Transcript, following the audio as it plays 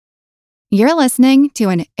You're listening to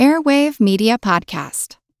an Airwave Media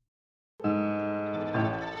Podcast.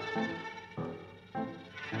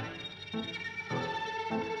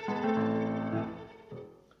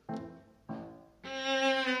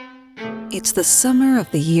 It's the summer of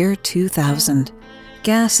the year 2000.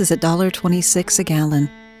 Gas is $1.26 a gallon.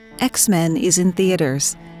 X-Men is in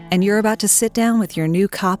theaters, and you're about to sit down with your new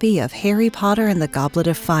copy of Harry Potter and the Goblet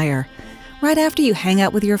of Fire, right after you hang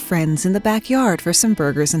out with your friends in the backyard for some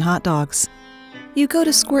burgers and hot dogs. You go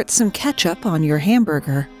to squirt some ketchup on your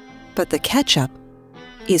hamburger, but the ketchup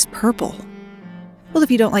is purple. Well, if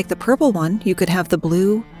you don't like the purple one, you could have the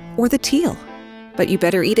blue or the teal. But you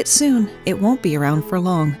better eat it soon. It won't be around for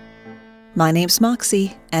long. My name's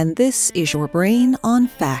Moxie, and this is your Brain on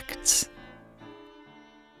Facts.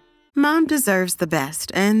 Mom deserves the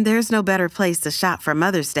best, and there's no better place to shop for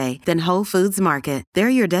Mother's Day than Whole Foods Market. They're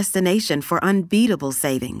your destination for unbeatable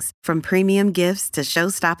savings, from premium gifts to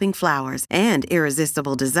show-stopping flowers and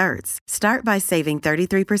irresistible desserts. Start by saving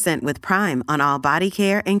 33% with Prime on all body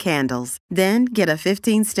care and candles. Then get a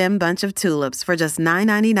 15-stem bunch of tulips for just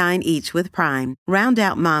 $9.99 each with Prime. Round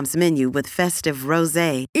out Mom's menu with festive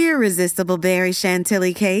rosé, irresistible berry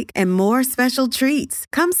chantilly cake, and more special treats.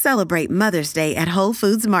 Come celebrate Mother's Day at Whole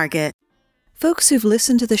Foods Market. Folks who've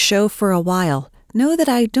listened to the show for a while know that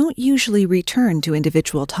I don't usually return to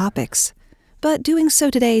individual topics, but doing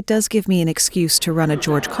so today does give me an excuse to run a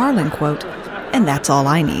George Carlin quote, and that's all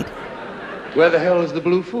I need. Where the hell is the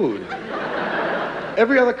blue food?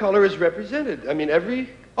 Every other color is represented.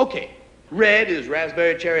 Okay. Red is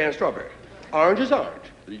raspberry, cherry, and strawberry. Orange is orange.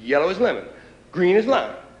 Yellow is lemon. Green is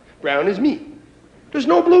lime. Brown is meat. There's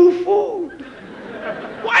no blue food.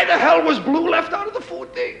 Why the hell was blue left out of the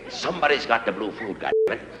food thing? Somebody's got the blue food,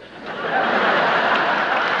 goddammit.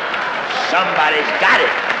 Somebody's got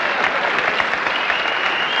it.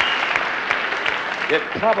 It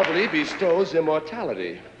probably bestows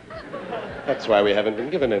immortality. That's why we haven't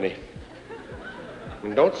been given any.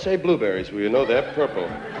 And don't say blueberries, well, you know they're purple.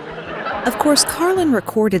 Of course, Carlin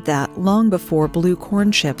recorded that long before blue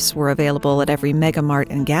corn chips were available at every Mega Mart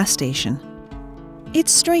and gas station.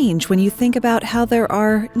 It's strange when you think about how there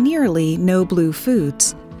are nearly no blue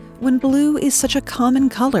foods, when blue is such a common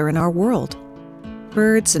color in our world.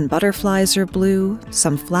 Birds and butterflies are blue,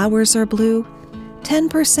 some flowers are blue.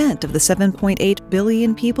 10% of the 7.8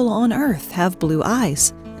 billion people on Earth have blue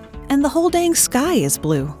eyes, and the whole dang sky is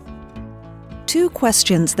blue. Two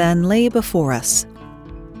questions then lay before us.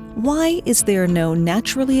 Why is there no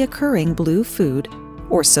naturally occurring blue food,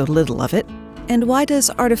 or so little of it? And why does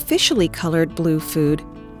artificially colored blue food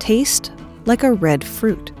taste like a red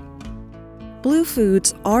fruit? Blue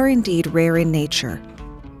foods are indeed rare in nature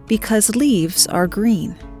because leaves are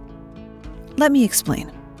green. Let me explain.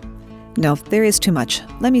 No, there is too much.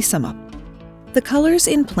 Let me sum up. The colors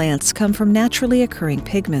in plants come from naturally occurring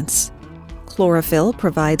pigments. Chlorophyll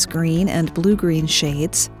provides green and blue-green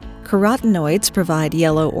shades. Carotenoids provide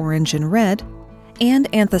yellow, orange, and red.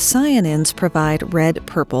 And anthocyanins provide red,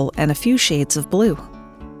 purple, and a few shades of blue.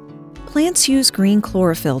 Plants use green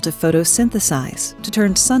chlorophyll to photosynthesize, to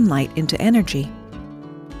turn sunlight into energy.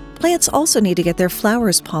 Plants also need to get their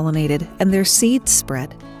flowers pollinated and their seeds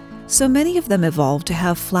spread, so many of them evolved to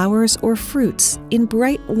have flowers or fruits in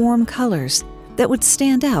bright, warm colors that would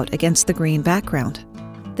stand out against the green background.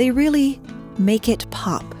 They really make it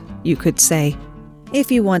pop, you could say, if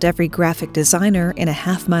you want every graphic designer in a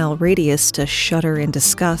half-mile radius to shudder in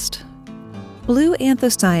disgust. Blue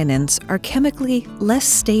anthocyanins are chemically less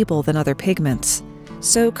stable than other pigments,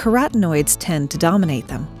 so carotenoids tend to dominate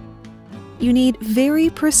them. You need very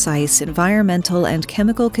precise environmental and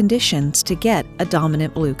chemical conditions to get a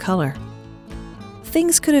dominant blue color.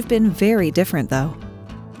 Things could have been very different, though.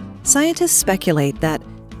 Scientists speculate that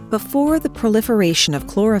before the proliferation of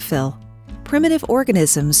chlorophyll, primitive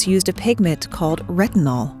organisms used a pigment called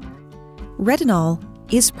retinol. Retinol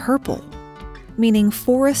is purple, meaning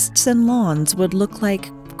forests and lawns would look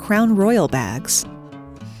like Crown Royal bags.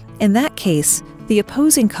 In that case, the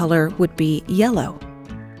opposing color would be yellow.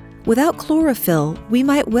 Without chlorophyll, we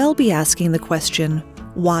might well be asking the question,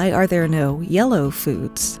 why are there no yellow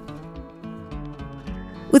foods?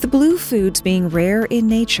 With blue foods being rare in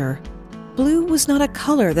nature, blue was not a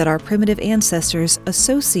color that our primitive ancestors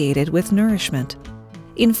associated with nourishment.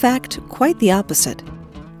 In fact, quite the opposite.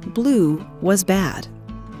 Blue was bad.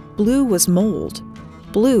 Blue was mold.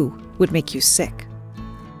 Blue would make you sick.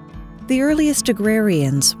 The earliest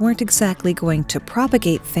agrarians weren't exactly going to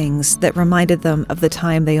propagate things that reminded them of the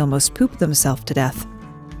time they almost pooped themselves to death.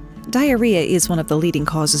 Diarrhea is one of the leading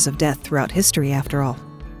causes of death throughout history, after all.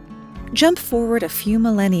 Jump forward a few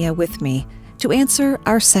millennia with me to answer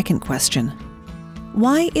our second question.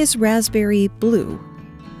 Why is raspberry blue?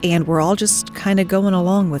 And we're all just kind of going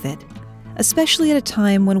along with it, especially at a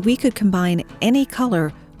time when we could combine any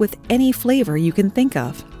color with any flavor you can think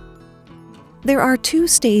of. There are two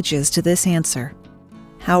stages to this answer: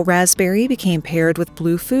 how raspberry became paired with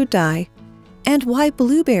blue food dye, and why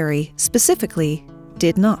blueberry specifically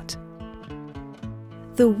did not.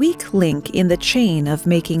 The weak link in the chain of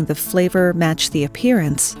making the flavor match the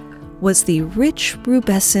appearance was the rich,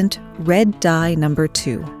 rubescent red dye number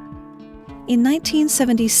 2. In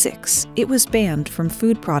 1976, it was banned from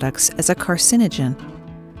food products as a carcinogen,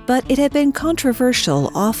 but it had been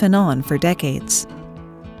controversial off and on for decades.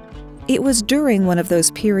 It was during one of those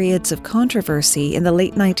periods of controversy in the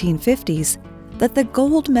late 1950s that the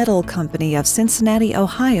Gold Medal Company of Cincinnati,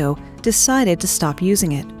 Ohio, decided to stop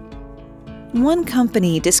using it. One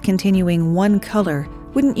company discontinuing one color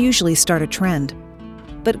wouldn't usually start a trend,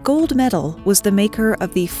 but Gold Medal was the maker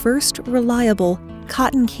of the first reliable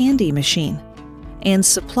cotton candy machine and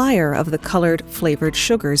supplier of the colored flavored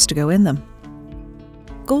sugars to go in them.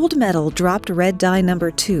 Gold Medal dropped red dye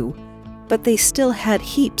number 2, but they still had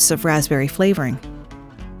heaps of raspberry flavoring.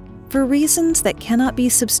 For reasons that cannot be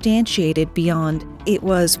substantiated beyond it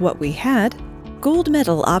was what we had, Gold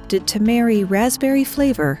Medal opted to marry raspberry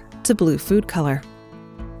flavor to blue food color.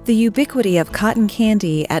 The ubiquity of cotton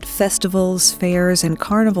candy at festivals, fairs, and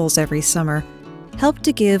carnivals every summer helped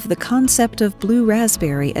to give the concept of blue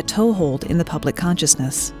raspberry a toehold in the public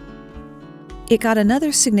consciousness. It got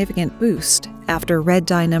another significant boost after red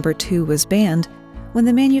dye number 2 was banned when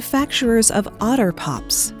the manufacturers of Otter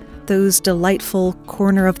Pops, those delightful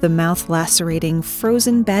corner-of-the-mouth lacerating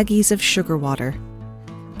frozen baggies of sugar water,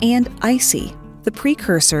 and Icy, the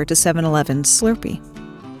precursor to 7-Eleven's Slurpee.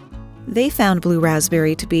 They found blue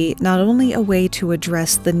raspberry to be not only a way to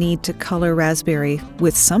address the need to color raspberry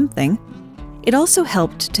with something, it also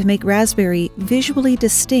helped to make raspberry visually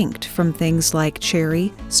distinct from things like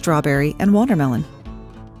cherry, strawberry, and watermelon.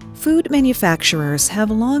 Food manufacturers have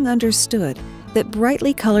long understood that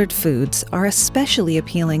brightly colored foods are especially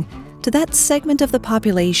appealing to that segment of the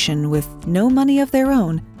population with no money of their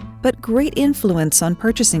own, but great influence on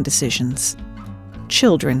purchasing decisions: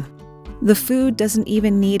 children. The food doesn't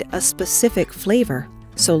even need a specific flavor,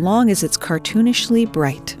 so long as it's cartoonishly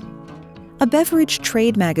bright. A beverage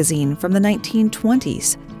trade magazine from the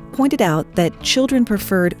 1920s pointed out that children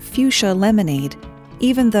preferred fuchsia lemonade,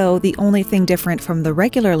 even though the only thing different from the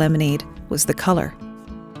regular lemonade was the color.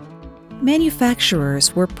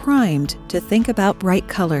 Manufacturers were primed to think about bright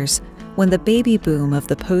colors when the baby boom of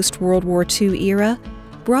the post-World War II era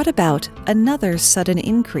brought about another sudden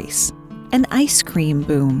increase, an ice cream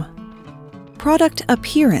boom. Product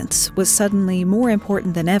appearance was suddenly more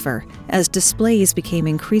important than ever as displays became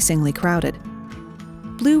increasingly crowded.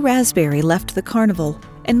 Blue raspberry left the carnival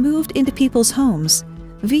and moved into people's homes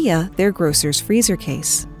via their grocer's freezer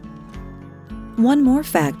case. One more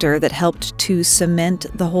factor that helped to cement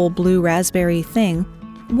the whole blue raspberry thing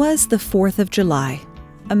was the 4th of July,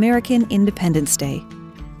 American Independence Day,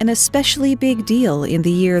 an especially big deal in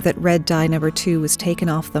the year that red dye number 2 was taken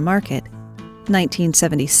off the market,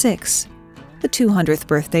 1976. The 200th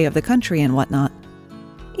birthday of the country and whatnot.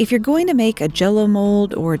 If you're going to make a Jell-O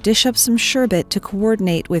mold or dish up some sherbet to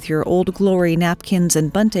coordinate with your Old Glory napkins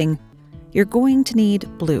and bunting, you're going to need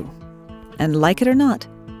blue. And like it or not,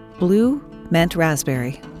 blue meant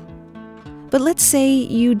raspberry. But let's say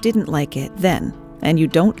you didn't like it then, and you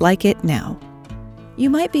don't like it now.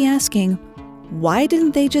 You might be asking, why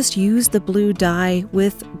didn't they just use the blue dye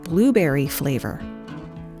with blueberry flavor?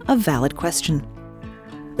 A valid question.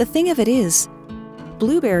 The thing of it is,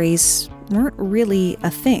 blueberries weren't really a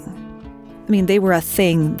thing. I mean, they were a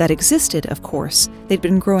thing that existed, of course. They'd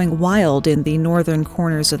been growing wild in the northern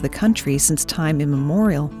corners of the country since time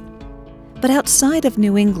immemorial. But outside of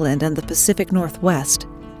New England and the Pacific Northwest,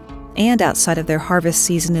 and outside of their harvest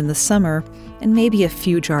season in the summer, and maybe a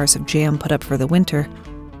few jars of jam put up for the winter,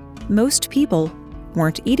 most people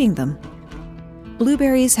weren't eating them.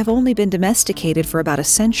 Blueberries have only been domesticated for about a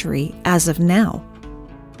century as of now.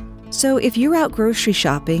 So if you're out grocery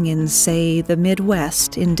shopping in, say, the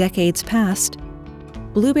Midwest in decades past,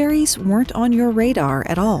 blueberries weren't on your radar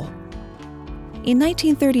at all. In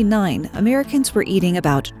 1939, Americans were eating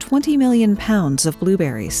about 20 million pounds of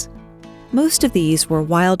blueberries. Most of these were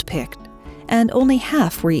wild-picked, and only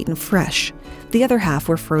half were eaten fresh. The other half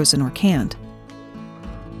were frozen or canned.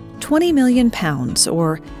 20 million pounds,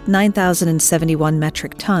 or 9,071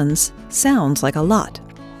 metric tons, sounds like a lot,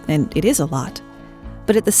 and it is a lot.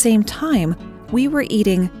 But at the same time, we were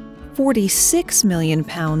eating 46 million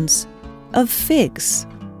pounds of figs.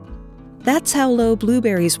 That's how low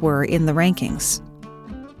blueberries were in the rankings.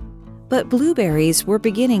 But blueberries were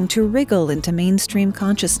beginning to wriggle into mainstream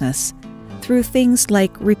consciousness through things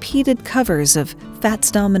like repeated covers of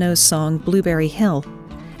Fats Domino's song Blueberry Hill,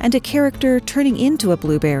 and a character turning into a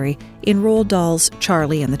blueberry in Roald Dahl's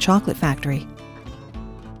Charlie and the Chocolate Factory.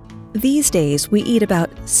 These days, we eat about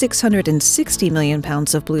 660 million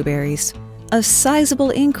pounds of blueberries, a sizable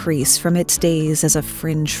increase from its days as a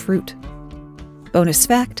fringe fruit. Bonus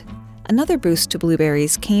fact, another boost to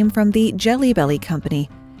blueberries came from the Jelly Belly Company,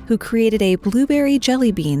 who created a blueberry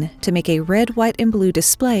jelly bean to make a red, white, and blue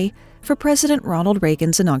display for President Ronald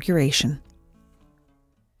Reagan's inauguration.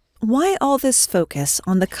 Why all this focus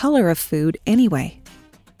on the color of food anyway?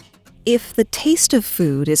 If the taste of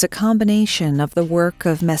food is a combination of the work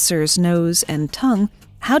of Messrs. Nose and Tongue,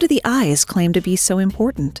 how do the eyes claim to be so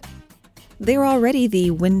important? They're already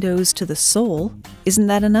the windows to the soul. Isn't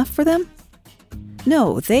that enough for them?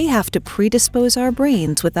 No, they have to predispose our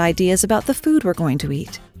brains with ideas about the food we're going to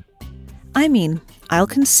eat. I mean, I'll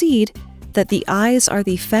concede that the eyes are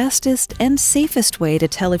the fastest and safest way to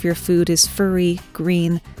tell if your food is furry,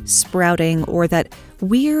 green, sprouting, or that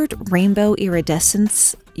weird rainbow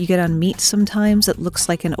iridescence you get on meat sometimes that looks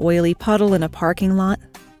like an oily puddle in a parking lot.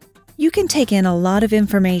 You can take in a lot of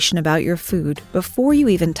information about your food before you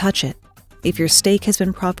even touch it. If your steak has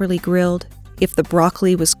been properly grilled, if the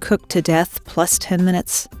broccoli was cooked to death plus 10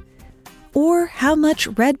 minutes, or how much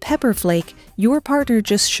red pepper flake your partner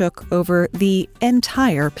just shook over the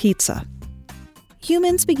entire pizza.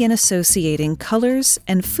 Humans begin associating colors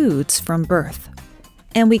and foods from birth,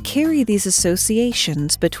 and we carry these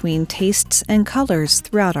associations between tastes and colors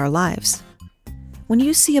throughout our lives. When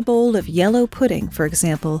you see a bowl of yellow pudding, for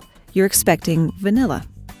example, you're expecting vanilla,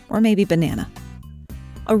 or maybe banana.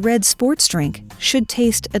 A red sports drink should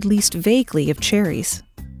taste at least vaguely of cherries.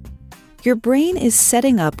 Your brain is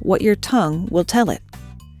setting up what your tongue will tell it.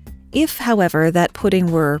 If, however, that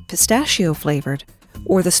pudding were pistachio-flavored,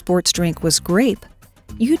 or the sports drink was grape,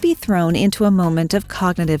 you'd be thrown into a moment of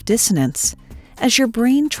cognitive dissonance as your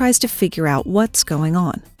brain tries to figure out what's going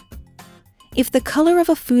on. If the color of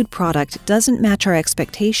a food product doesn't match our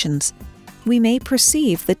expectations, we may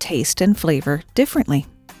perceive the taste and flavor differently.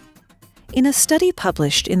 In a study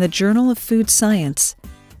published in the Journal of Food Science,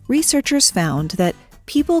 researchers found that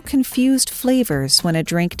people confused flavors when a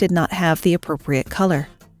drink did not have the appropriate color.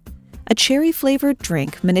 A cherry-flavored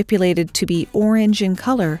drink manipulated to be orange in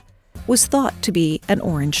color was thought to be an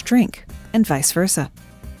orange drink, and vice versa.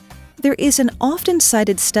 There is an often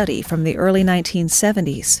cited study from the early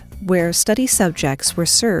 1970s where study subjects were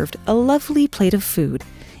served a lovely plate of food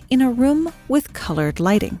in a room with colored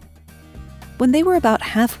lighting. When they were about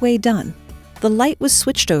halfway done, the light was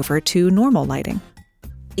switched over to normal lighting.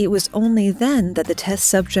 It was only then that the test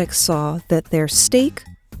subjects saw that their steak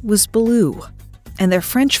was blue and their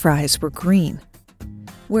French fries were green,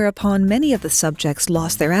 whereupon many of the subjects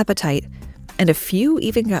lost their appetite and a few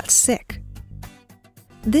even got sick.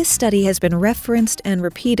 This study has been referenced and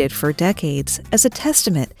repeated for decades as a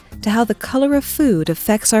testament to how the color of food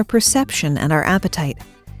affects our perception and our appetite,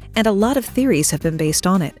 and a lot of theories have been based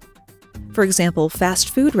on it. For example, fast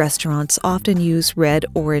food restaurants often use red,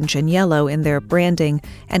 orange, and yellow in their branding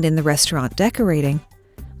and in the restaurant decorating,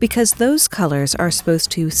 because those colors are supposed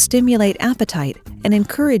to stimulate appetite and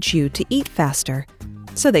encourage you to eat faster,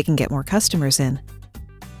 so they can get more customers in.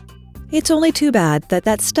 It's only too bad that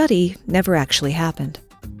that study never actually happened.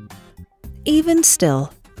 Even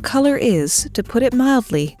still, color is, to put it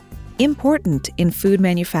mildly, important in food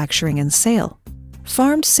manufacturing and sale.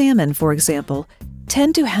 Farmed salmon, for example,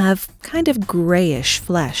 tend to have kind of grayish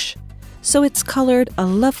flesh, so it's colored a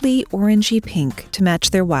lovely orangey pink to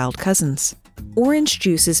match their wild cousins. Orange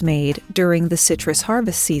juice is made during the citrus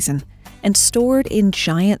harvest season and stored in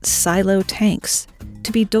giant silo tanks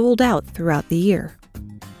to be doled out throughout the year.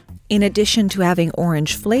 In addition to having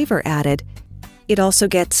orange flavor added, it also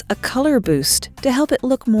gets a color boost to help it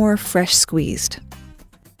look more fresh squeezed.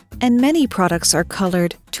 And many products are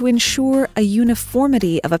colored to ensure a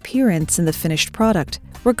uniformity of appearance in the finished product,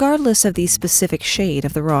 regardless of the specific shade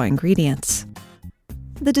of the raw ingredients.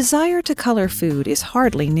 The desire to color food is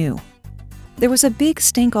hardly new. There was a big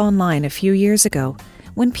stink online a few years ago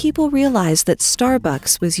when people realized that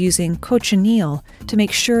Starbucks was using cochineal to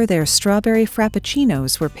make sure their strawberry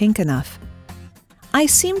frappuccinos were pink enough. I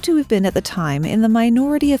seem to have been at the time in the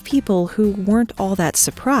minority of people who weren't all that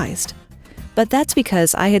surprised, but that's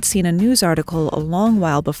because I had seen a news article a long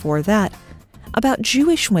while before that about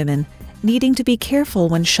Jewish women needing to be careful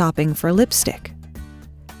when shopping for lipstick.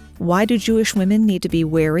 Why do Jewish women need to be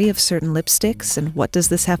wary of certain lipsticks, and what does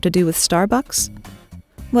this have to do with Starbucks?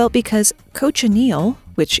 Well, because cochineal,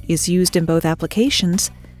 which is used in both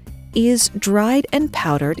applications, is dried and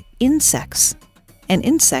powdered insects, and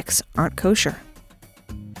insects aren't kosher.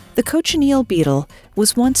 The cochineal beetle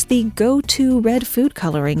was once the go-to red food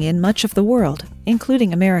coloring in much of the world,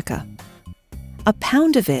 including America. A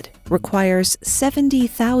pound of it requires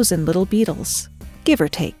 70,000 little beetles, give or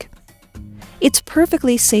take. It's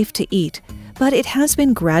perfectly safe to eat, but it has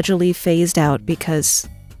been gradually phased out because,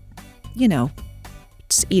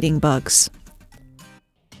 it's eating bugs.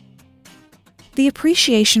 The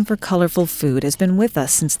appreciation for colorful food has been with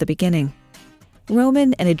us since the beginning.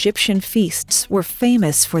 Roman and Egyptian feasts were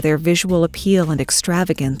famous for their visual appeal and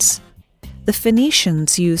extravagance. The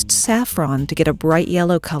Phoenicians used saffron to get a bright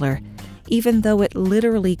yellow color, even though it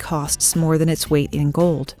literally costs more than its weight in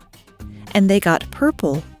gold. And they got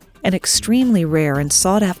purple, an extremely rare and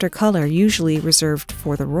sought-after color usually reserved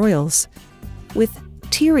for the royals, with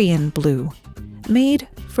Tyrian blue, made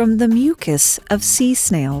from the mucus of sea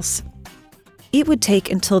snails. It would take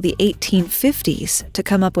until the 1850s to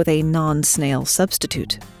come up with a non-snail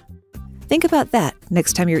substitute. Think about that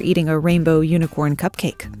next time you're eating a rainbow unicorn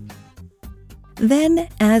cupcake. Then,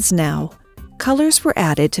 as now, colors were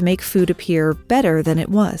added to make food appear better than it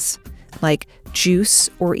was, like juice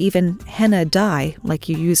or even henna dye, like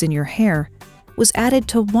you use in your hair, was added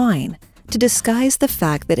to wine to disguise the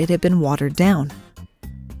fact that it had been watered down.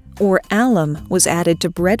 Or alum was added to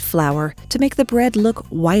bread flour to make the bread look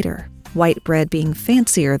whiter, white bread being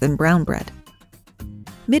fancier than brown bread.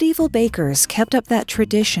 Medieval bakers kept up that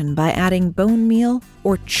tradition by adding bone meal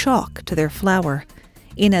or chalk to their flour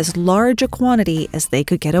in as large a quantity as they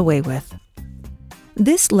could get away with.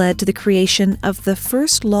 This led to the creation of the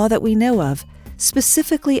first law that we know of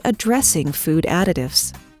specifically addressing food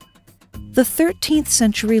additives. The 13th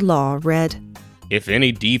century law read, "If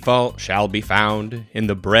any default shall be found in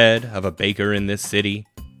the bread of a baker in this city,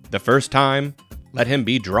 the first time let him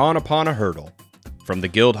be drawn upon a hurdle, from the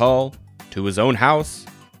Guildhall to his own house,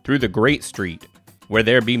 through the great street, where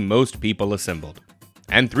there be most people assembled,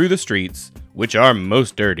 and through the streets, which are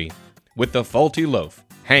most dirty, with the faulty loaf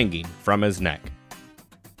hanging from his neck."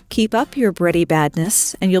 Keep up your bready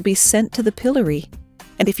badness, and you'll be sent to the pillory.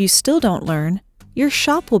 And if you still don't learn, your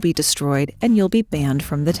shop will be destroyed and you'll be banned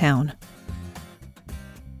from the town.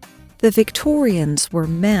 The Victorians were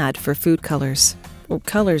mad for food colors, or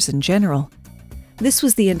colors in general. This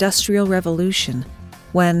was the Industrial Revolution,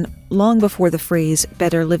 when, long before the phrase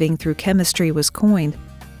better living through chemistry was coined,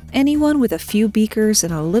 anyone with a few beakers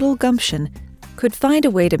and a little gumption could find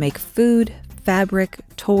a way to make food, fabric,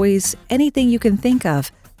 toys, anything you can think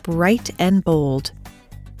of, bright and bold,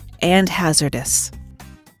 and hazardous.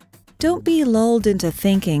 Don't be lulled into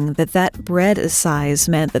thinking that bread size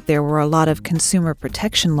meant that there were a lot of consumer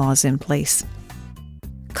protection laws in place.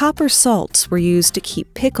 Copper salts were used to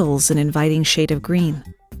keep pickles an inviting shade of green.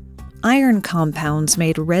 Iron compounds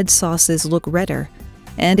made red sauces look redder,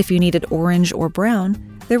 and if you needed orange or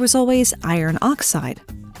brown, there was always iron oxide,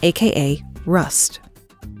 aka rust.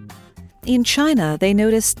 In China, they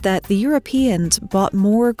noticed that the Europeans bought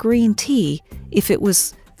more green tea if it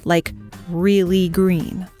was, really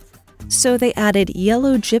green. So they added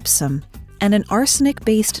yellow gypsum and an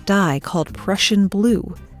arsenic-based dye called Prussian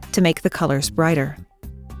blue to make the colors brighter.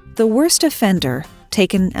 The worst offender,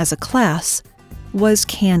 taken as a class, was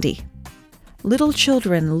candy. Little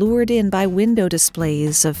children lured in by window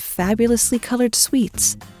displays of fabulously colored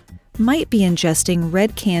sweets might be ingesting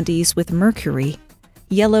red candies with mercury,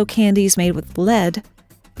 yellow candies made with lead,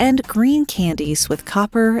 and green candies with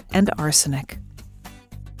copper and arsenic.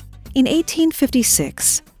 In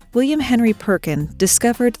 1856, William Henry Perkin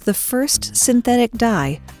discovered the first synthetic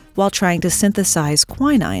dye while trying to synthesize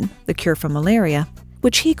quinine, the cure for malaria,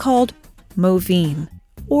 which he called Movine,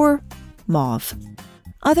 or mauve.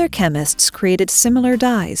 Other chemists created similar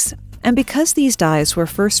dyes, and because these dyes were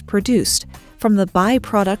first produced from the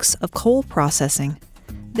byproducts of coal processing,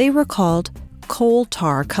 they were called coal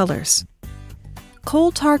tar colors.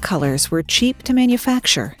 Coal tar colors were cheap to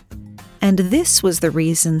manufacture, and this was the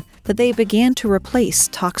reason that they began to replace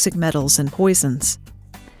toxic metals and poisons,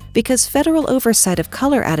 because federal oversight of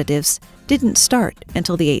color additives didn't start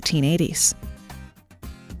until the 1880s.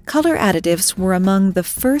 Color additives were among the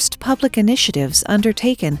first public initiatives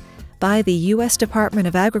undertaken by the U.S. Department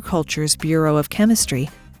of Agriculture's Bureau of Chemistry,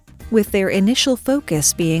 with their initial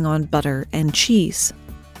focus being on butter and cheese.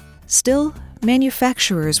 Still,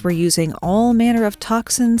 manufacturers were using all manner of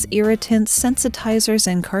toxins, irritants, sensitizers,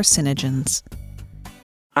 and carcinogens.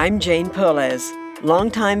 I'm Jane Perlez,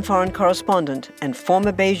 longtime foreign correspondent and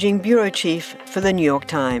former Beijing bureau chief for the New York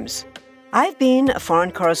Times. I've been a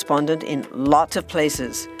foreign correspondent in lots of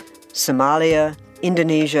places: Somalia,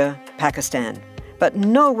 Indonesia, Pakistan. but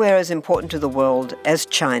nowhere as important to the world as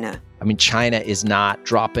China. I mean, China is not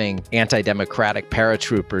dropping anti-democratic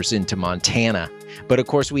paratroopers into Montana. But of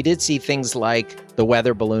course, we did see things like the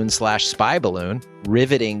weather balloon/spy balloon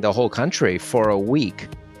riveting the whole country for a week.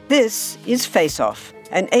 This is Face Off,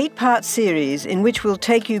 an 8-part series in which we'll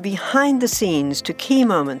take you behind the scenes to key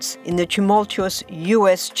moments in the tumultuous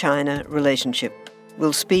US-China relationship.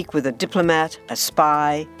 We'll speak with a diplomat, a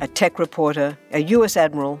spy, a tech reporter, a US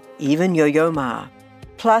admiral, even Yo-Yo Ma.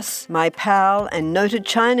 Plus, my pal and noted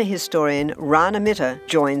China historian Rana Mitter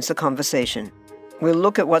joins the conversation. We'll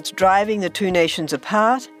look at what's driving the two nations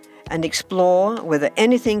apart and explore whether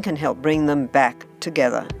anything can help bring them back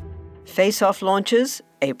together. Face Off launches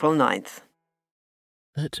April 9th.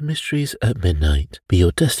 Let Mysteries at Midnight be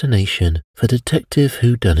your destination for detective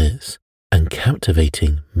whodunits and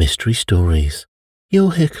captivating mystery stories.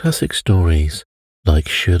 You'll hear classic stories like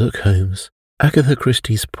Sherlock Holmes, Agatha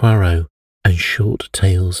Christie's Poirot, and short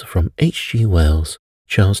tales from H.G. Wells,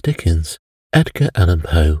 Charles Dickens, Edgar Allan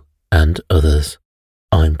Poe, and others.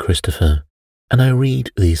 I'm Christopher, and I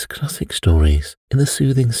read these classic stories in the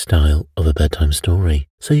soothing style of a bedtime story,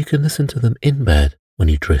 so you can listen to them in bed when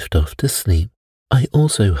you drift off to sleep. I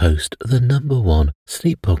also host the #1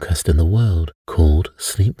 sleep podcast in the world called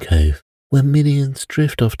Sleep Cove, where millions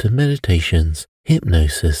drift off to meditations,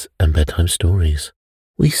 hypnosis, and bedtime stories.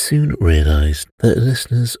 We soon realized that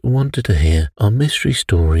listeners wanted to hear our mystery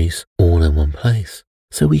stories all in one place,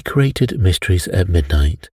 so we created Mysteries at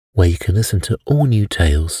Midnight, where you can listen to all new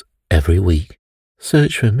tales every week.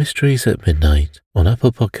 Search for Mysteries at Midnight on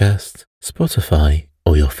Apple Podcasts, Spotify,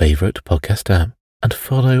 or your favorite podcast app, and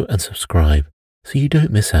follow and subscribe so you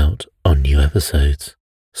don't miss out on new episodes.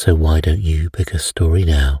 So why don't you pick a story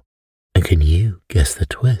now? And can you guess the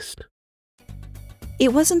twist?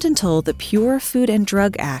 It wasn't until the Pure Food and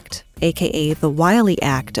Drug Act, aka the Wiley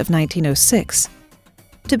Act of 1906,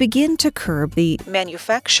 to begin to curb the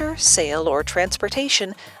manufacture, sale, or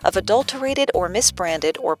transportation of adulterated or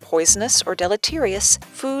misbranded or poisonous or deleterious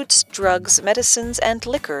foods, drugs, medicines, and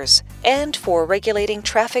liquors, and for regulating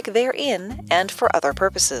traffic therein and for other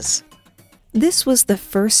purposes. This was the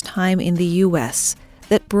first time in the U.S.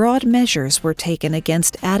 that broad measures were taken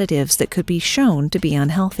against additives that could be shown to be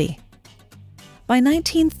unhealthy. By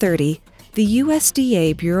 1930, the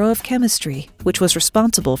USDA Bureau of Chemistry, which was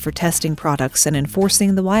responsible for testing products and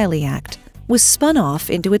enforcing the Wiley Act, was spun off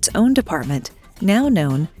into its own department, now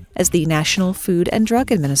known as the National Food and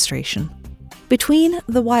Drug Administration. Between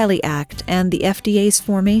the Wiley Act and the FDA's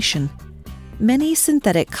formation, many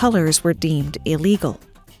synthetic colors were deemed illegal.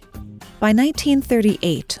 By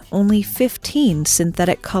 1938, only 15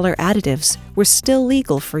 synthetic color additives were still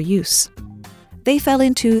legal for use. They fell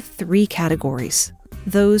into 3 categories: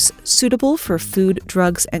 those suitable for food,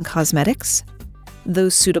 drugs, and cosmetics,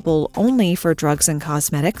 those suitable only for drugs and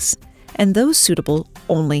cosmetics, and those suitable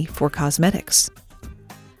only for cosmetics.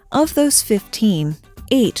 Of those 15,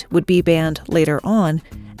 8 would be banned later on,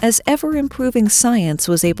 as ever-improving science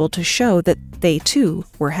was able to show that they too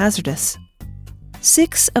were hazardous.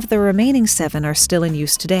 6 of the remaining 7 are still in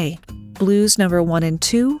use today: blues number 1 and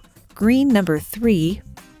 2, green number 3,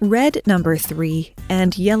 red number 3,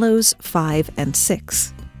 and yellows 5 and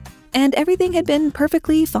 6. And everything had been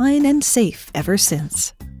perfectly fine and safe ever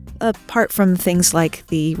since. Apart from things like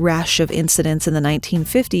the rash of incidents in the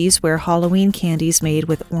 1950s where Halloween candies made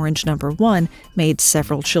with orange number 1 made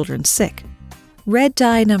several children sick. Red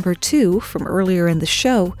dye number 2 from earlier in the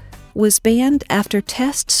show was banned after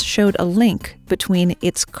tests showed a link between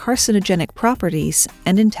its carcinogenic properties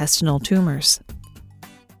and intestinal tumors.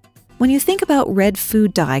 When you think about red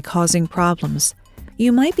food dye causing problems,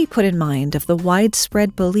 you might be put in mind of the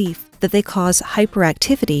widespread belief that they cause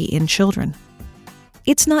hyperactivity in children.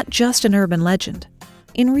 It's not just an urban legend.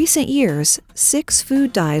 In recent years, 6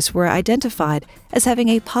 food dyes were identified as having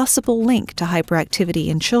a possible link to hyperactivity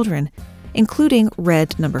in children, including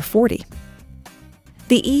red number 40.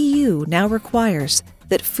 The EU now requires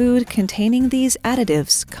that food containing these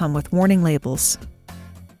additives come with warning labels.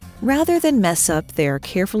 Rather than mess up their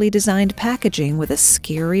carefully designed packaging with a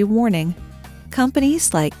scary warning,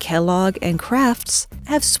 companies like Kellogg and Kraft's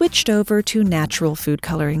have switched over to natural food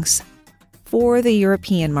colorings. For the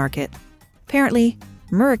European market, apparently,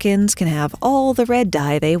 Americans can have all the red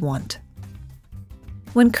dye they want.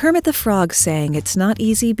 When Kermit the Frog sang "It's Not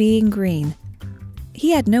Easy Being Green,"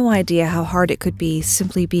 he had no idea how hard it could be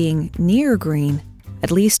simply being near green,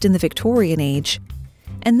 at least in the Victorian age.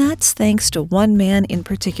 And that's thanks to one man in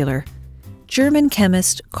particular, German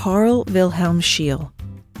chemist Carl Wilhelm Scheele.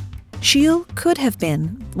 Scheele could have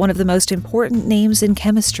been one of the most important names in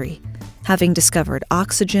chemistry, having discovered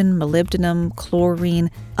oxygen, molybdenum,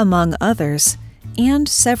 chlorine, among others, and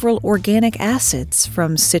several organic acids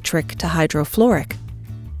from citric to hydrofluoric,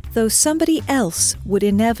 though somebody else would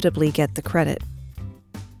inevitably get the credit.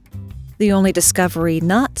 The only discovery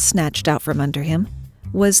not snatched out from under him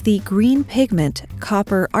was the green pigment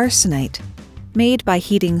copper arsenite, made by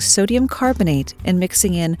heating sodium carbonate and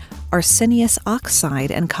mixing in arsenious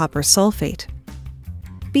oxide and copper sulfate.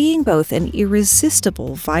 Being both an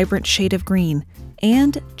irresistible, vibrant shade of green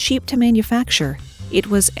and cheap to manufacture, it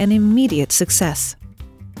was an immediate success.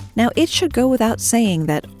 Now, it should go without saying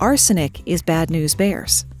that arsenic is bad news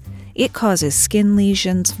bears. It causes skin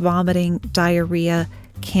lesions, vomiting, diarrhea,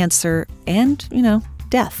 cancer, and,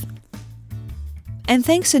 death. And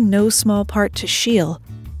thanks in no small part to Scheele,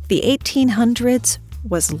 the 1800s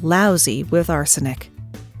was lousy with arsenic.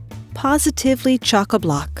 Positively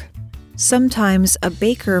chock-a-block. Sometimes a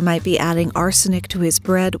baker might be adding arsenic to his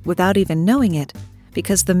bread without even knowing it,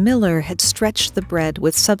 because the miller had stretched the bread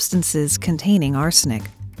with substances containing arsenic.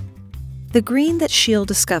 The green that Scheele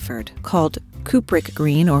discovered, called cupric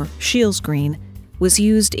green or Scheele's green, was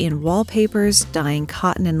used in wallpapers, dyeing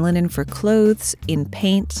cotton and linen for clothes, in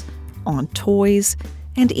paints, on toys,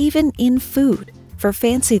 and even in food for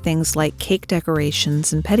fancy things like cake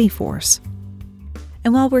decorations and petit fours.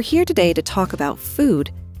 And while we're here today to talk about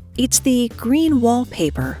food, it's the green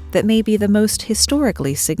wallpaper that may be the most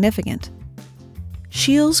historically significant.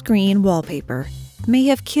 Scheele's green wallpaper may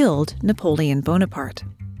have killed Napoleon Bonaparte.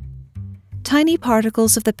 Tiny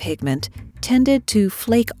particles of the pigment tended to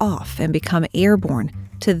flake off and become airborne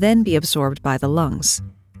to then be absorbed by the lungs.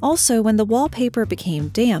 Also, when the wallpaper became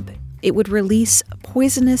damp, it would release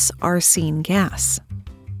poisonous arsine gas.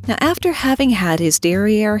 Now, after having had his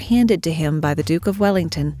derriere handed to him by the Duke of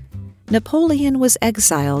Wellington, Napoleon was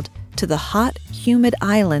exiled to the hot, humid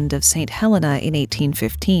island of St. Helena in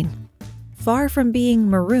 1815. Far from being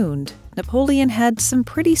marooned, Napoleon had some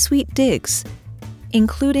pretty sweet digs,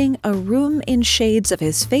 including a room in shades of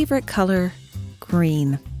his favorite color,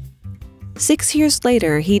 green. 6 years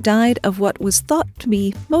later, he died of what was thought to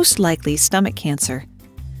be most likely stomach cancer,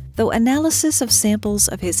 though analysis of samples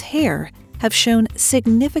of his hair have shown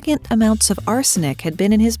significant amounts of arsenic had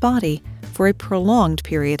been in his body for a prolonged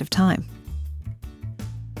period of time.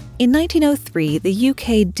 In 1903, the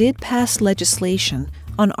UK did pass legislation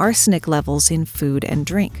on arsenic levels in food and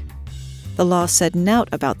drink. The law said naught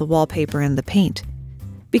about the wallpaper and the paint,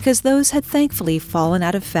 because those had thankfully fallen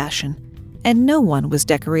out of fashion, and no one was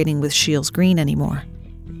decorating with Scheele's green anymore.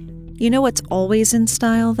 You know what's always in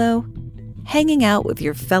style, though? Hanging out with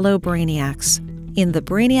your fellow brainiacs in the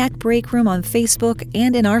Brainiac Break Room on Facebook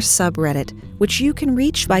and in our subreddit, which you can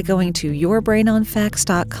reach by going to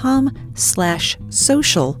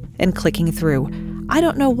yourbrainonfacts.com/social and clicking through. I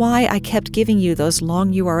don't know why I kept giving you those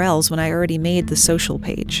long URLs when I already made the social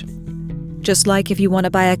page. Just like if you want to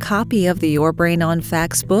buy a copy of the Your Brain on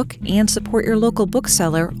Facts book and support your local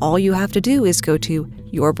bookseller, all you have to do is go to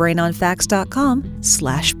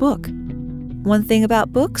yourbrainonfacts.com/book. One thing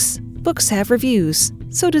about books have reviews.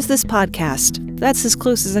 So does this podcast. That's as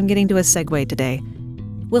close as I'm getting to a segue today.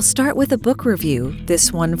 We'll start with a book review,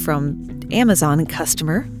 this one from Amazon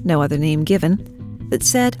customer, no other name given, that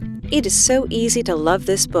said, "It is so easy to love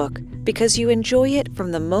this book because you enjoy it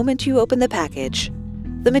from the moment you open the package.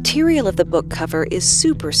 The material of the book cover is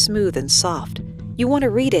super smooth and soft. You want to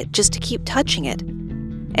read it just to keep touching it.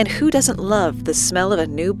 And who doesn't love the smell of a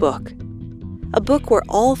new book? A book where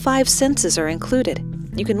all 5 senses are included.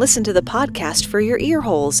 You can listen to the podcast for your ear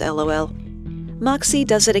holes, LOL." Moxie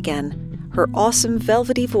does it again, her awesome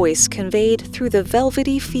velvety voice conveyed through the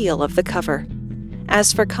velvety feel of the cover.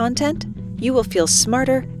 As for content, you will feel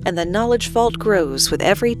smarter and the knowledge vault grows with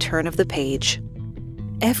every turn of the page.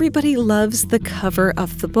 Everybody loves the cover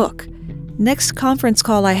of the book. Next conference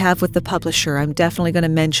call I have with the publisher, I'm definitely going to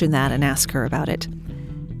mention that and ask her about it.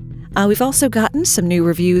 We've also gotten some new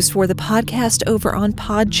reviews for the podcast over on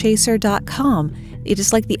podchaser.com. It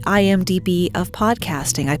is like the IMDb of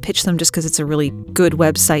podcasting. I pitch them just because it's a really good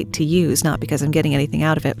website to use, not because I'm getting anything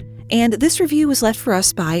out of it. And this review was left for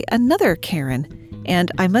us by another Karen.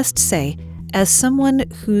 And I must say, as someone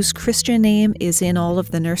whose Christian name is in all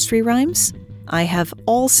of the nursery rhymes, I have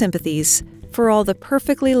all sympathies for all the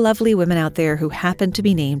perfectly lovely women out there who happen to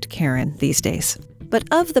be named Karen these days. But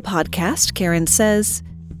of the podcast, Karen says,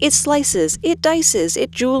 "It slices, it dices,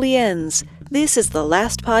 it juliennes. This is the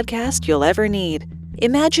last podcast you'll ever need.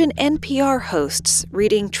 Imagine NPR hosts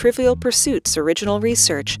reading Trivial Pursuit's original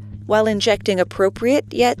research while injecting appropriate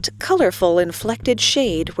yet colorful inflected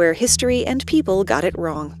shade where history and people got it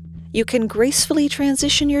wrong. You can gracefully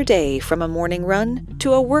transition your day from a morning run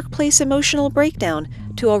to a workplace emotional breakdown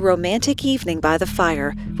to a romantic evening by the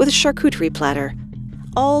fire with a charcuterie platter.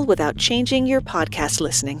 all without changing your podcast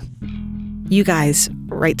listening. You guys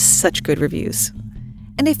write such good reviews.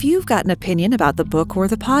 And if you've got an opinion about the book or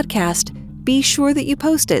the podcast, be sure that you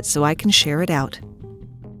post it so I can share it out.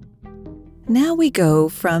 Now we go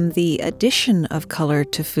from the addition of color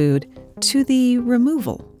to food to the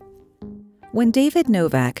removal. When David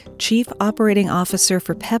Novak, Chief Operating Officer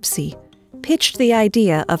for Pepsi, pitched the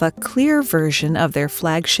idea of a clear version of their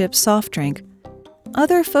flagship soft drink,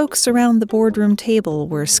 other folks around the boardroom table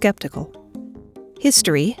were skeptical.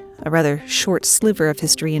 History, a rather short sliver of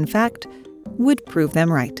history in fact, would prove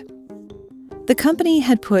them right. The company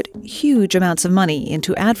had put huge amounts of money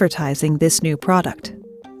into advertising this new product.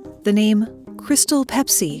 The name Crystal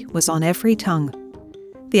Pepsi was on every tongue.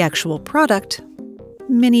 The actual product,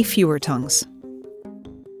 many fewer tongues.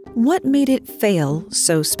 What made it fail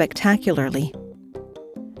so spectacularly?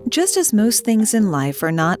 Just as most things in life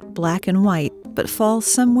are not black and white, but fall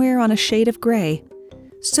somewhere on a shade of gray,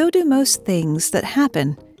 so do most things that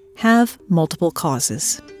happen have multiple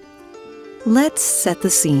causes. Let's set the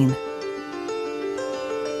scene.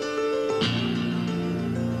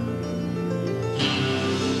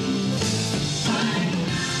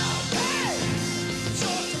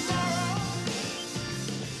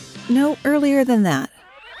 No earlier than that.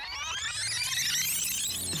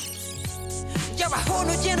 You're a whole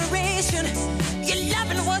new generation. You're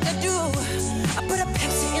loving what I do. I put a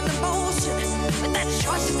Pepsi in the motion, but that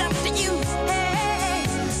choice is up to you. Hey,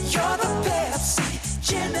 you're the Pepsi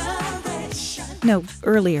generation. No,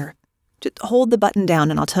 earlier. Just hold the button down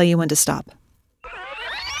and I'll tell you when to stop.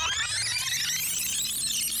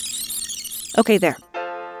 Okay, there.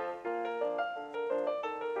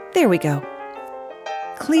 There we go.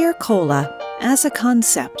 Clear Cola, as a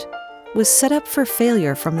concept, was set up for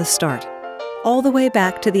failure from the start, all the way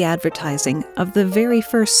back to the advertising of the very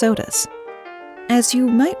first sodas. As you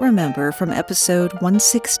might remember from episode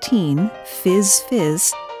 116, Fizz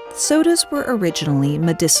Fizz, sodas were originally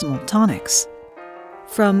medicinal tonics.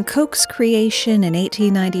 From Coke's creation in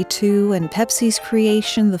 1892 and Pepsi's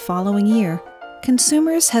creation the following year,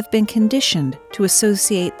 consumers have been conditioned to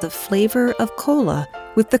associate the flavor of cola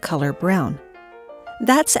with the color brown.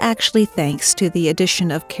 That's actually thanks to the addition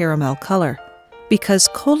of caramel color, because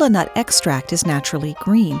cola nut extract is naturally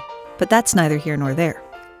green, but that's neither here nor there.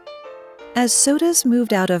 As sodas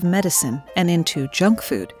moved out of medicine and into junk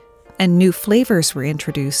food, and new flavors were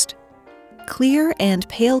introduced, clear and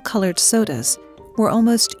pale-colored sodas were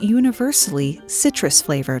almost universally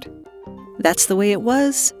citrus-flavored. That's the way it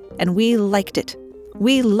was, and we liked it.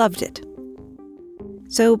 We loved it.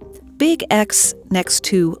 So, big X next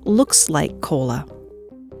to looks like cola.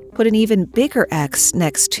 Put an even bigger X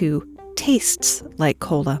next to tastes like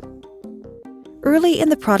cola. Early in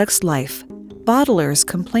the product's life, bottlers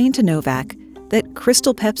complained to Novak that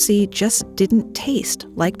Crystal Pepsi just didn't taste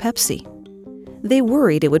like Pepsi. They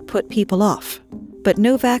worried it would put people off, but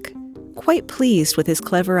Novak, quite pleased with his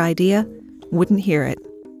clever idea, wouldn't hear it.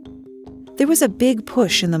 There was a big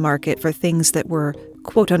push in the market for things that were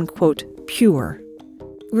quote-unquote pure.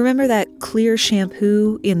 Remember that clear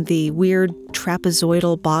shampoo in the weird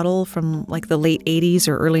trapezoidal bottle from like the late 80s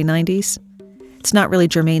or early 90s? It's not really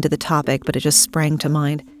germane to the topic, but it just sprang to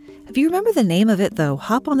mind. If you remember the name of it, though,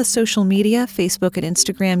 hop on the social media, Facebook and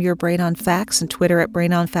Instagram, Your Brain on Facts, and Twitter at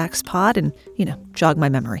Brain on Facts Pod, and, jog my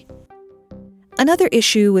memory. Another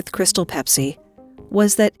issue with Crystal Pepsi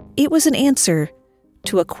was that it was an answer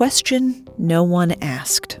to a question no one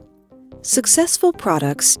asked. Successful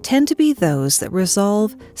products tend to be those that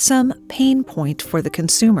resolve some pain point for the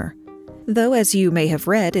consumer. Though, as you may have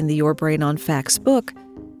read in the Your Brain on Facts book,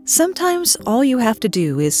 sometimes all you have to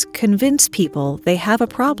do is convince people they have a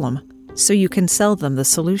problem so you can sell them the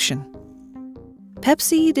solution.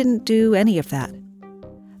 Pepsi didn't do any of that.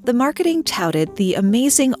 The marketing touted the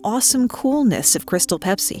amazing, awesome coolness of Crystal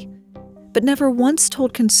Pepsi, but never once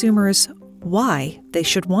told consumers why they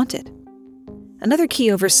should want it. Another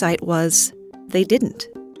key oversight was they didn't.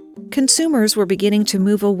 Consumers were beginning to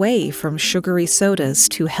move away from sugary sodas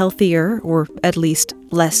to healthier, or at least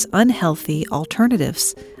less unhealthy,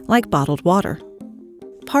 alternatives, like bottled water.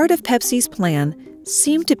 Part of Pepsi's plan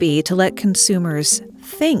seemed to be to let consumers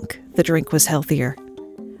think the drink was healthier,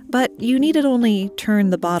 but you needed only turn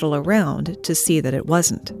the bottle around to see that it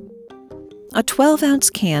wasn't. A 12-ounce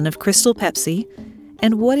can of Crystal Pepsi,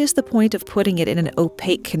 and what is the point of putting it in an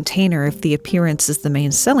opaque container if the appearance is the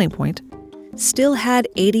main selling point, still had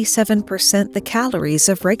 87% the calories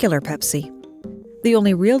of regular Pepsi. The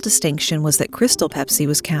only real distinction was that Crystal Pepsi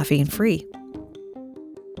was caffeine-free.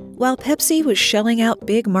 While Pepsi was shelling out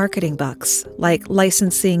big marketing bucks, like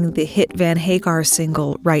licensing the hit Van Hagar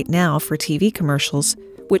single Right Now for TV commercials,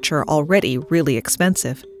 which are already really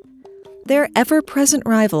expensive. Their ever-present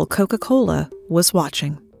rival Coca-Cola was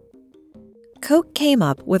watching. Coke came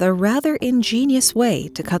up with a rather ingenious way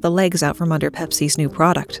to cut the legs out from under Pepsi's new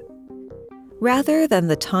product. Rather than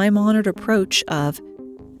the time-honored approach of,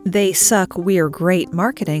 "They suck, we're great"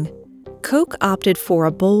 marketing, Coke opted for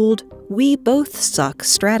a bold, "we both suck"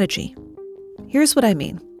 strategy. Here's what I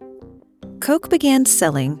mean. Coke began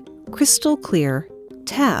selling crystal clear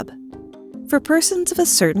Tab. For persons of a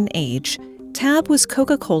certain age, Tab was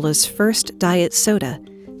Coca-Cola's first diet soda,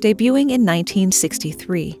 debuting in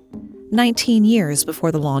 1963, 19 years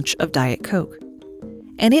before the launch of Diet Coke.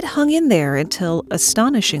 And it hung in there until,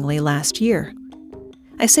 astonishingly, last year.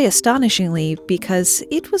 I say astonishingly because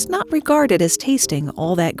it was not regarded as tasting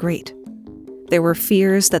all that great. There were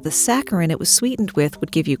fears that the saccharin it was sweetened with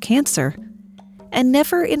would give you cancer, and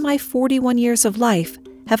never in my 41 years of life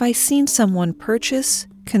have I seen someone purchase,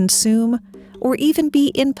 consume, or even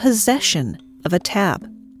be in possession of a Tab.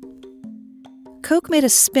 Coke made a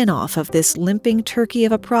spin-off of this limping turkey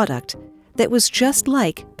of a product that was just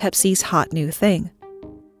like Pepsi's hot new thing.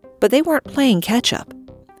 But they weren't playing catch-up.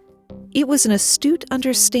 It was an astute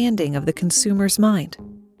understanding of the consumer's mind.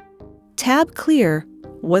 Tab Clear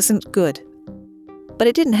wasn't good, but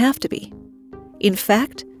it didn't have to be. In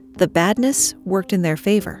fact, the badness worked in their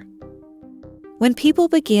favor. When people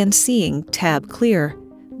began seeing Tab Clear,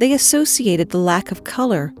 they associated the lack of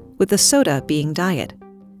color with the soda being diet.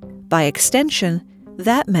 By extension,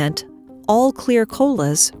 that meant all clear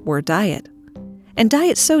colas were diet. And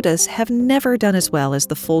diet sodas have never done as well as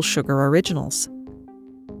the full sugar originals.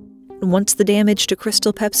 Once the damage to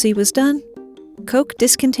Crystal Pepsi was done, Coke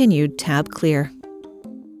discontinued Tab Clear.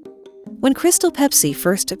 When Crystal Pepsi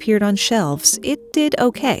first appeared on shelves, it did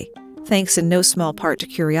okay, thanks in no small part to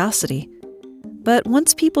curiosity. But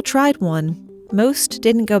once people tried one, most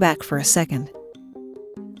didn't go back for a second.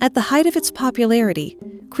 At the height of its popularity,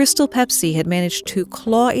 Crystal Pepsi had managed to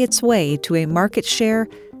claw its way to a market share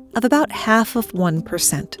of about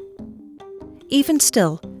 0.5%. Even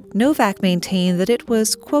still, Novak maintained that it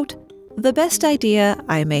was, quote, "the best idea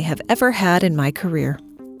I may have ever had in my career."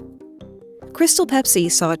 Crystal Pepsi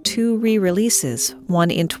saw 2 re-releases, one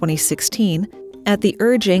in 2016, at the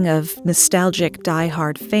urging of nostalgic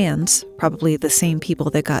die-hard fans, probably the same people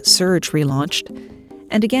that got Surge relaunched,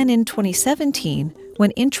 and again in 2017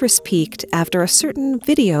 when interest peaked after a certain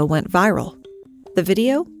video went viral. The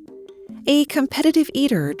video? A competitive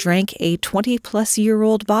eater drank a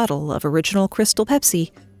 20-plus-year-old bottle of original Crystal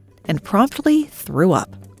Pepsi and promptly threw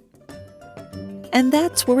up. And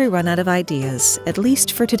that's where we run out of ideas, at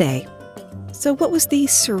least for today. So what was the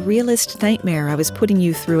surrealist nightmare I was putting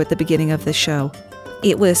you through at the beginning of the show?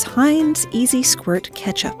 It was Heinz Easy Squirt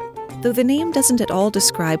Ketchup. Though the name doesn't at all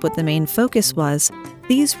describe what the main focus was,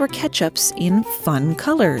 these were ketchups in fun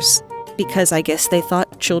colors, because I guess they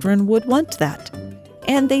thought children would want that.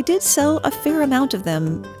 And they did sell a fair amount of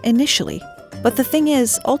them initially. But the thing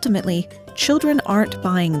is, ultimately, children aren't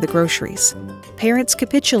buying the groceries. Parents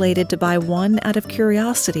capitulated to buy one out of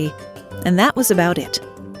curiosity, and that was about it.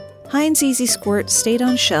 Heinz Easy Squirt stayed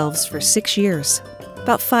on shelves for 6 years,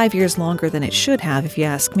 about 5 years longer than it should have if you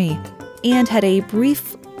ask me, and had a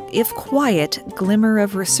brief, if quiet, glimmer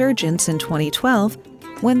of resurgence in 2012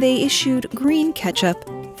 when they issued green ketchup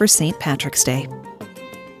for St. Patrick's Day.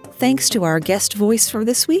 Thanks to our guest voice for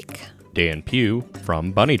this week, Dan Pugh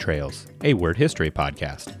from Bunny Trails, a word history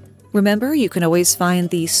podcast. Remember, you can always find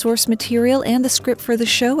the source material and the script for the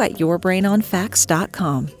show at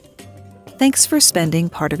yourbrainonfacts.com. Thanks for spending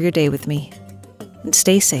part of your day with me, and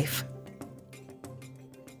stay safe.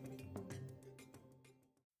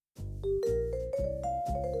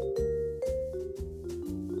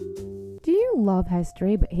 Do you love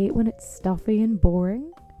history but hate when it's stuffy and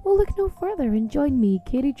boring? Well, look no further and join me,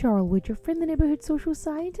 Katie Charlwood, your friendly neighbourhood social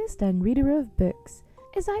scientist and reader of books,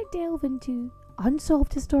 as I delve into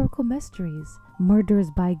unsolved historical mysteries, murders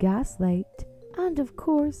by gaslight, and of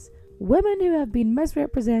course, women who have been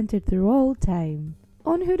misrepresented through all time.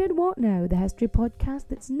 On Who Did What Now, the history podcast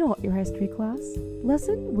that's not your history class.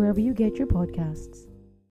 Listen wherever you get your podcasts.